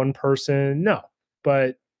figures to one person? No,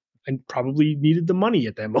 but I probably needed the money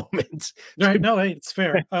at that moment. Right? No, hey, it's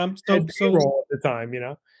fair. Had So payroll at the time,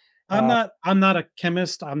 I'm not a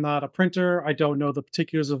chemist. I'm not a printer. I don't know the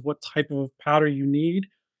particulars of what type of powder you need.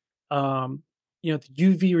 Um, the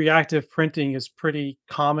UV reactive printing is pretty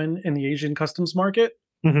common in the Asian customs market.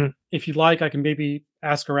 Mhm. If you'd like, I can maybe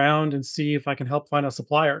ask around and see if I can help find a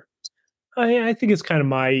supplier. I think it's kind of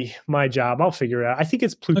my job. I'll figure it out. I think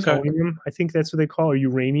it's plutonium. I think that's what they call, or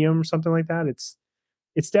uranium or something like that. It's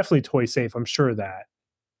definitely toy safe. I'm sure of that.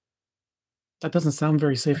 That doesn't sound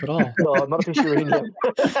very safe at all. No, not if it's uranium.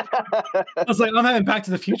 I was like, I'm having Back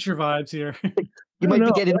to the Future vibes here. You might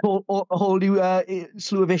be getting a whole new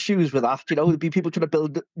slew of issues with that. There'd be people trying to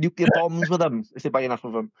build nuclear bombs with them if they buy enough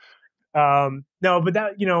of them. No, but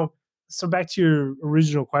that, so back to your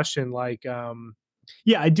original question, like,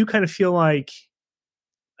 yeah, I do kind of feel like,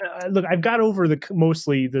 look, I've got over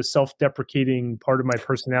mostly the self-deprecating part of my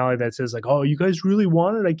personality that says like, oh, you guys really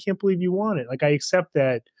want it? I can't believe you want it. Like, I accept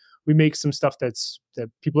that we make some stuff that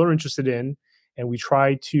people are interested in, and we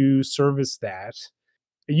try to service that.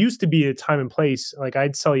 It used to be a time and place. Like,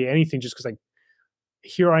 I'd sell you anything just because, like,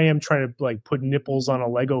 here I am trying to like put nipples on a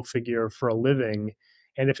Lego figure for a living.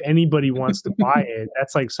 And if anybody wants to buy it,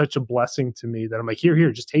 that's like such a blessing to me that I'm like,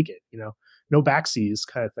 here, just take it, no backsies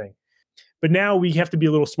kind of thing. But now we have to be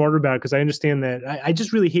a little smarter about it, because I understand that I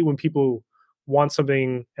just really hate when people want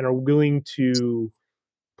something and are willing to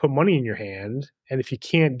put money in your hand. And if you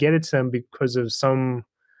can't get it to them because of some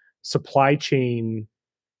supply chain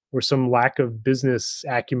or some lack of business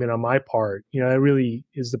acumen on my part, that really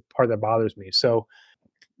is the part that bothers me. So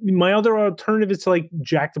my other alternative is to like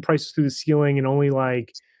jack the prices through the ceiling, and only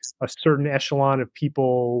like a certain echelon of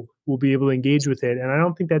people will be able to engage with it. And I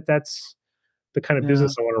don't think that that's the kind of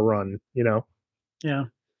business I want to run, Yeah.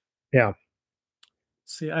 Yeah.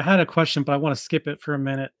 See, I had a question, but I want to skip it for a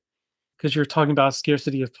minute because you're talking about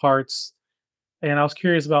scarcity of parts. And I was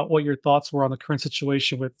curious about what your thoughts were on the current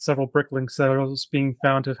situation with several bricklink sellers being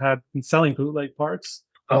found to have been selling bootleg parts.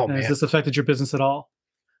 Oh, and man. Has this affected your business at all?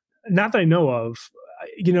 Not that I know of.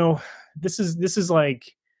 This is like,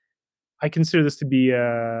 I consider this to be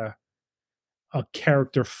a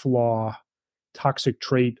character flaw, toxic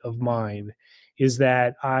trait of mine, is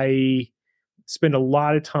that I spend a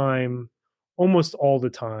lot of time, almost all the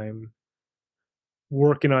time,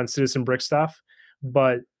 working on Citizen Brick stuff,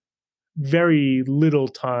 but very little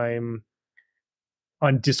time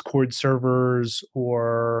on Discord servers,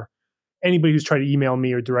 or anybody who's tried to email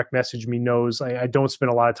me or direct message me knows I don't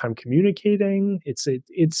spend a lot of time communicating. It's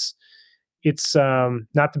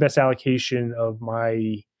not the best allocation of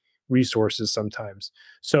my resources sometimes.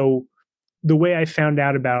 So the way I found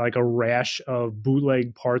out about like a rash of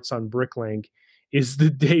bootleg parts on Bricklink is the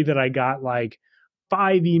day that I got like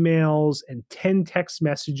 5 emails and 10 text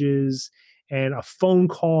messages and a phone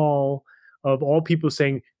call of all people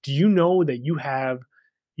saying, do you know that you have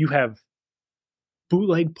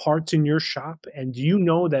bootleg parts in your shop? And do you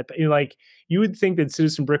know that, like, you would think that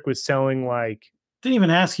Citizen Brick was selling like, Didn't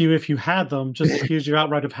even ask you if you had them, just accused you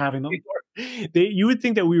outright of having them. you would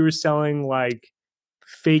think that we were selling like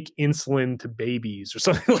fake insulin to babies or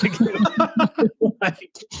something like that.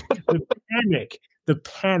 Like, the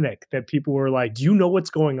panic that people were like, do you know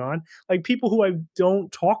what's going on? Like, people who I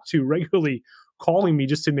don't talk to regularly calling me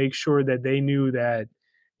just to make sure that they knew that,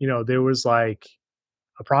 there was like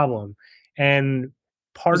a problem. And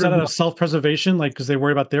part Was of that out of self-preservation, like because they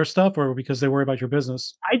worry about their stuff, or because they worry about your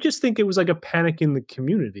business? I just think it was like a panic in the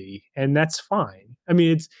community, and that's fine. I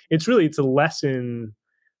mean, it's a lesson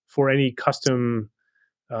for any custom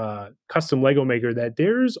Lego maker that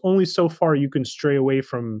there's only so far you can stray away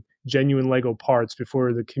from genuine Lego parts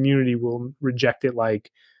before the community will reject it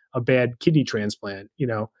like a bad kidney transplant.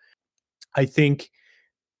 I think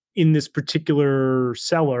in this particular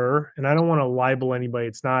seller, and I don't want to libel anybody,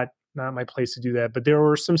 it's not my place to do that, but there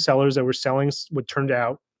were some sellers that were selling what turned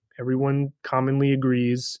out, everyone commonly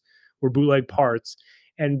agrees, were bootleg parts.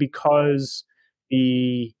 And because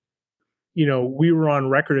we were on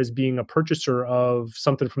record as being a purchaser of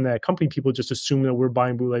something from that company, people just assume that we're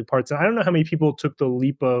buying bootleg parts. And I don't know how many people took the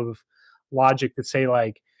leap of logic to say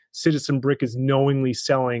like Citizen Brick is knowingly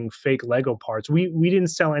selling fake Lego parts. We didn't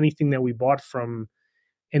sell anything that we bought from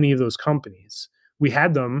any of those companies. We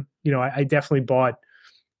had them, I definitely bought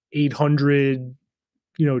 800,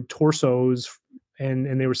 torsos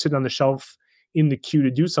and they were sitting on the shelf in the queue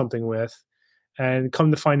to do something with, and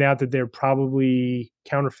come to find out that they're probably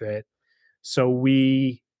counterfeit. So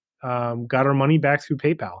we got our money back through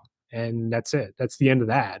PayPal, and that's it. That's the end of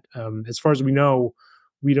that. As far as we know,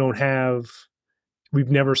 we've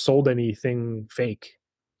never sold anything fake.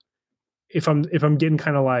 If I'm getting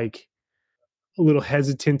kind of like a little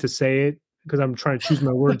hesitant to say it because I'm trying to choose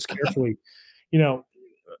my words carefully, you know,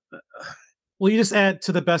 Well, you just add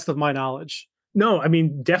to the best of my knowledge. no, I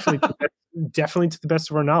mean, definitely to the best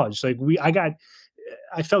of our knowledge. Like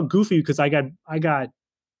I felt goofy because I got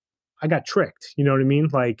tricked. You know what I mean?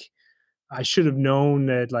 Like I should have known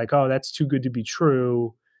that, like, oh, that's too good to be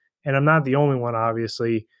true. And I'm not the only one,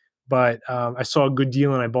 obviously, but I saw a good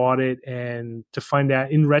deal and I bought it. And to find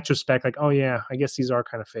out in retrospect, like, oh yeah, I guess these are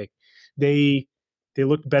kind of fake. They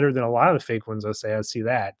looked better than a lot of the fake ones. I see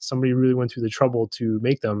that somebody really went through the trouble to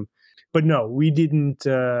make them. But no, we didn't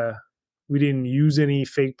use any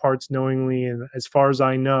fake parts knowingly. And as far as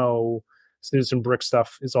I know, Citizen Brick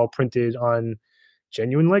stuff is all printed on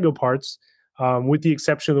genuine Lego parts, with the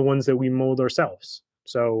exception of the ones that we mold ourselves.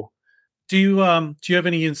 So, Do you have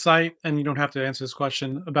any insight, and you don't have to answer this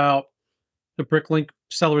question, about the Bricklink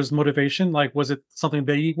seller's motivation? Like, was it something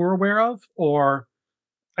they were aware of, or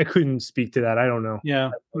I couldn't speak to that. I don't know. yeah,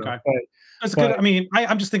 I don't know. okay, that's good. I mean,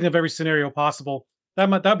 I'm just thinking of every scenario possible.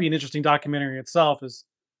 That'd be an interesting documentary in itself. Is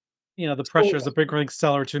the pressure as a Bricklink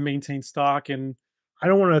seller to maintain stock, and I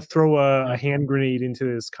don't want to throw a hand grenade into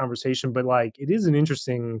this conversation, but like it is an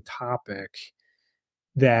interesting topic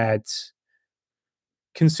that,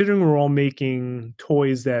 considering we're all making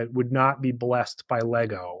toys that would not be blessed by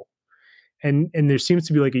Lego, and there seems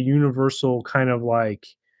to be like a universal kind of like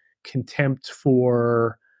contempt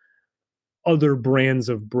for other brands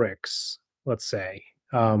of bricks, let's say,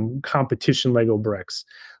 competition Lego bricks.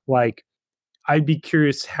 Like, I'd be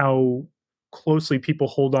curious how closely people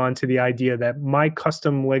hold on to the idea that my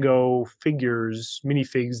custom Lego figures,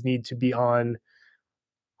 minifigs, need to be on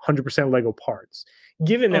 100% Lego parts.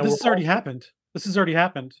 Given that this has already happened. This has already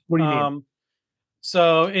happened. What do you mean?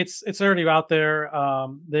 So it's already out there.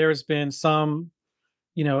 There's been some,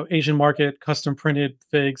 Asian market custom printed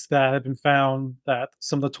figs that have been found that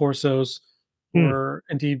some of the torsos were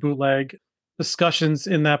indeed bootleg. Discussions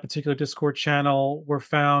in that particular Discord channel were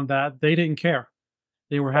found that they didn't care.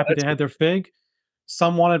 They were happy they had their fig.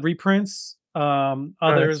 Some wanted reprints.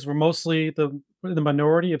 Others were mostly the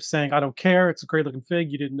minority of saying, I don't care. It's a great looking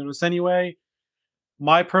fig. You didn't notice anyway.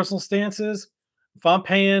 My personal stance is, if I'm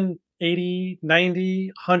paying 80, 90,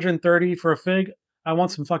 130 for a fig, I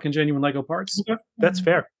want some fucking genuine Lego parts. Yeah, that's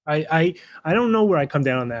fair. I don't know where I come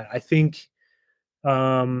down on that. I think,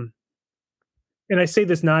 and I say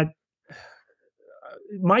this not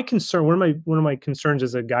my concern. One of my concerns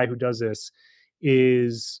as a guy who does this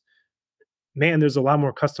is, man, there's a lot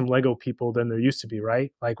more custom Lego people than there used to be,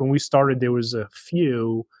 right? Like when we started, there was a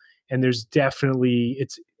few, and there's definitely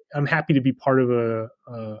I'm happy to be part of a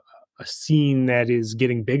scene that is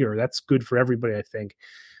getting bigger. That's good for everybody, I think.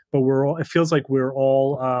 But it feels like we're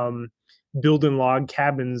all building log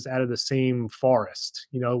cabins out of the same forest.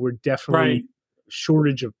 We're definitely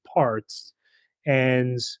shortage of parts.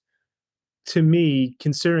 And to me,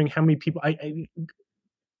 considering how many people,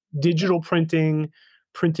 digital printing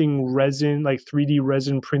resin, like 3D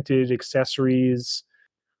resin printed accessories,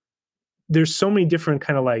 there's so many different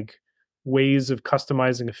kind of like ways of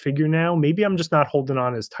customizing a figure now. Maybe I'm just not holding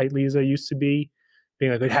on as tightly as I used to be,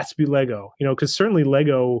 being like, it has to be Lego, because certainly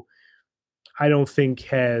Lego, I don't think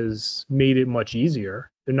has made it much easier.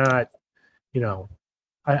 They're not,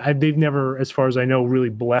 they've never, as far as I know, really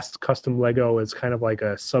blessed custom Lego as kind of like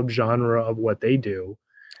a subgenre of what they do.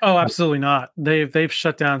 Oh, absolutely not. They've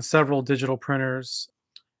shut down several digital printers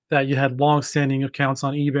that you had long-standing accounts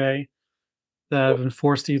on eBay that have been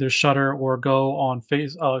forced to either shutter or go on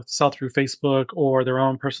sell through Facebook or their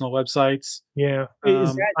own personal websites. Yeah,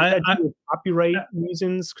 is that copyright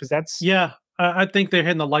reasons? Because that's I think they're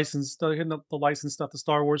hitting the license. They're hitting the license stuff, the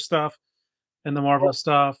Star Wars stuff, and the Marvel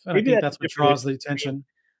stuff. And I think that's what draws the attention.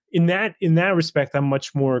 In that respect, I'm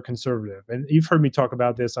much more conservative, and you've heard me talk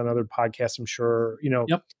about this on other podcasts, I'm sure.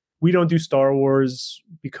 We don't do Star Wars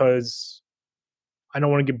because I don't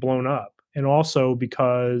want to get blown up, and also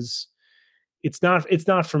because it's not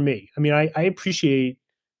for me. I mean, I appreciate.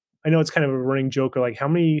 I know it's kind of a running joke, like how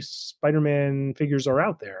many Spider-Man figures are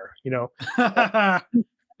out there.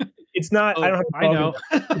 It's not. Oh, I know.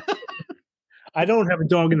 I don't have a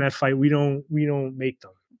dog in that fight. We don't make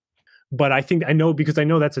them. But I know because I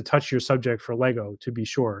know that's a touchier subject for Lego, to be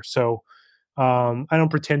sure. So I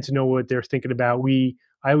don't pretend to know what they're thinking about.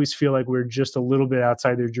 I always feel like we're just a little bit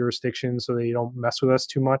outside their jurisdiction, so they don't mess with us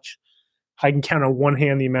too much. I can count on one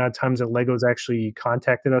hand the amount of times that Lego's actually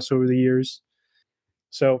contacted us over the years.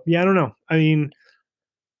 So yeah, I don't know. I mean,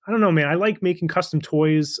 I don't know, man. I like making custom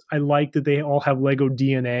toys. I like that they all have Lego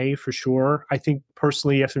DNA for sure. I think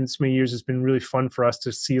personally, after this many years, it's been really fun for us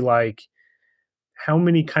to see like how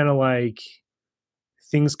many kind of like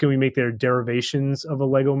things can we make that are derivations of a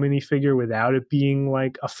Lego minifigure without it being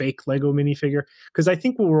like a fake Lego minifigure. Because I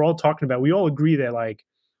think what we're all talking about, we all agree that like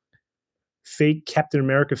fake Captain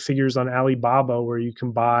America figures on Alibaba where you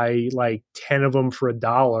can buy like 10 of them for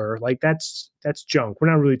 $1, like that's junk. We're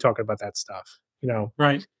not really talking about that stuff, you know.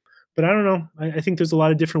 Right. But I don't know. I think there's a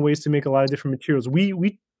lot of different ways to make a lot of different materials.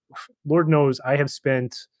 We Lord knows I have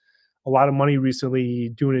spent a lot of money recently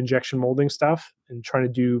doing injection molding stuff and trying to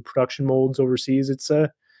do production molds overseas. It's a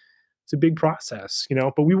big process, you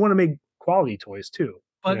know, but we want to make quality toys too.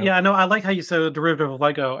 But you know? yeah, I know. I like how you said a derivative of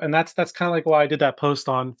Lego, and that's kind of like why I did that post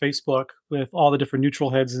on Facebook with all the different neutral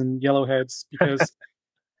heads and yellow heads, because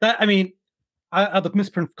that, I mean, the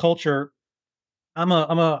misprint culture. I'm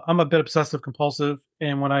a bit obsessive compulsive,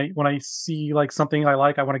 and when I see like something I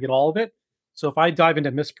like, I want to get all of it. So if I dive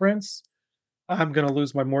into misprints, I'm gonna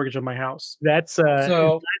lose my mortgage on my house. That's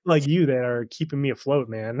So it's like you that are keeping me afloat,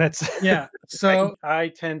 man. That's yeah. So I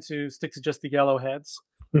tend to stick to just the yellow heads.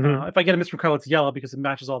 Mhm. If I get a misprint color, it's yellow because it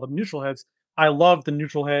matches all the neutral heads. I love the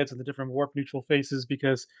neutral heads and the different warp neutral faces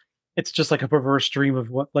because it's just like a perverse dream of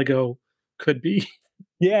what Lego could be.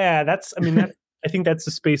 Yeah, I think that's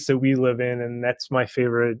the space that we live in, and that's my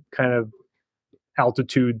favorite kind of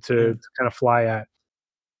altitude to kind of fly at.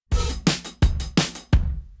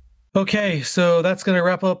 Okay, so that's going to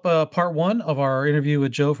wrap up part 1 of our interview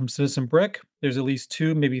with Joe from Citizen Brick. There's at least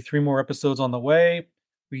 2, maybe 3 more episodes on the way.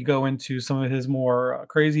 We go into some of his more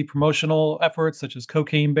crazy promotional efforts, such as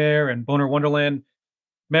Cocaine Bear and Boner Wonderland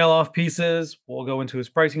mail-off pieces. We'll go into his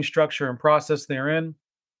pricing structure and process therein.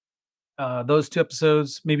 Those 2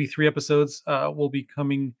 episodes, maybe 3 episodes, will be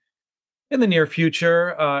coming in the near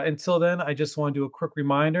future. Until then, I just want to do a quick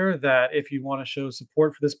reminder that if you want to show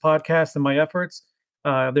support for this podcast and my efforts,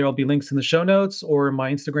 there will be links in the show notes or in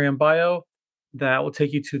my Instagram bio that will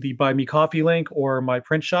take you to the Buy Me Coffee link or my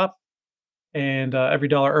print shop. And every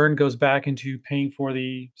dollar earned goes back into paying for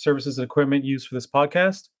the services and equipment used for this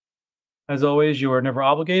podcast. As always, you are never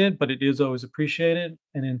obligated, but it is always appreciated.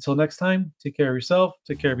 And until next time, take care of yourself,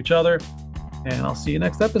 take care of each other, and I'll see you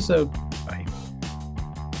next episode. Bye.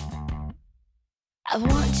 I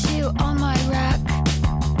want you on my rack.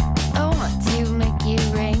 I want to make you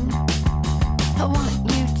ring. I want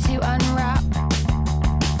you to unwrap.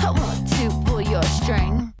 I want to pull your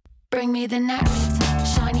string. Bring me the next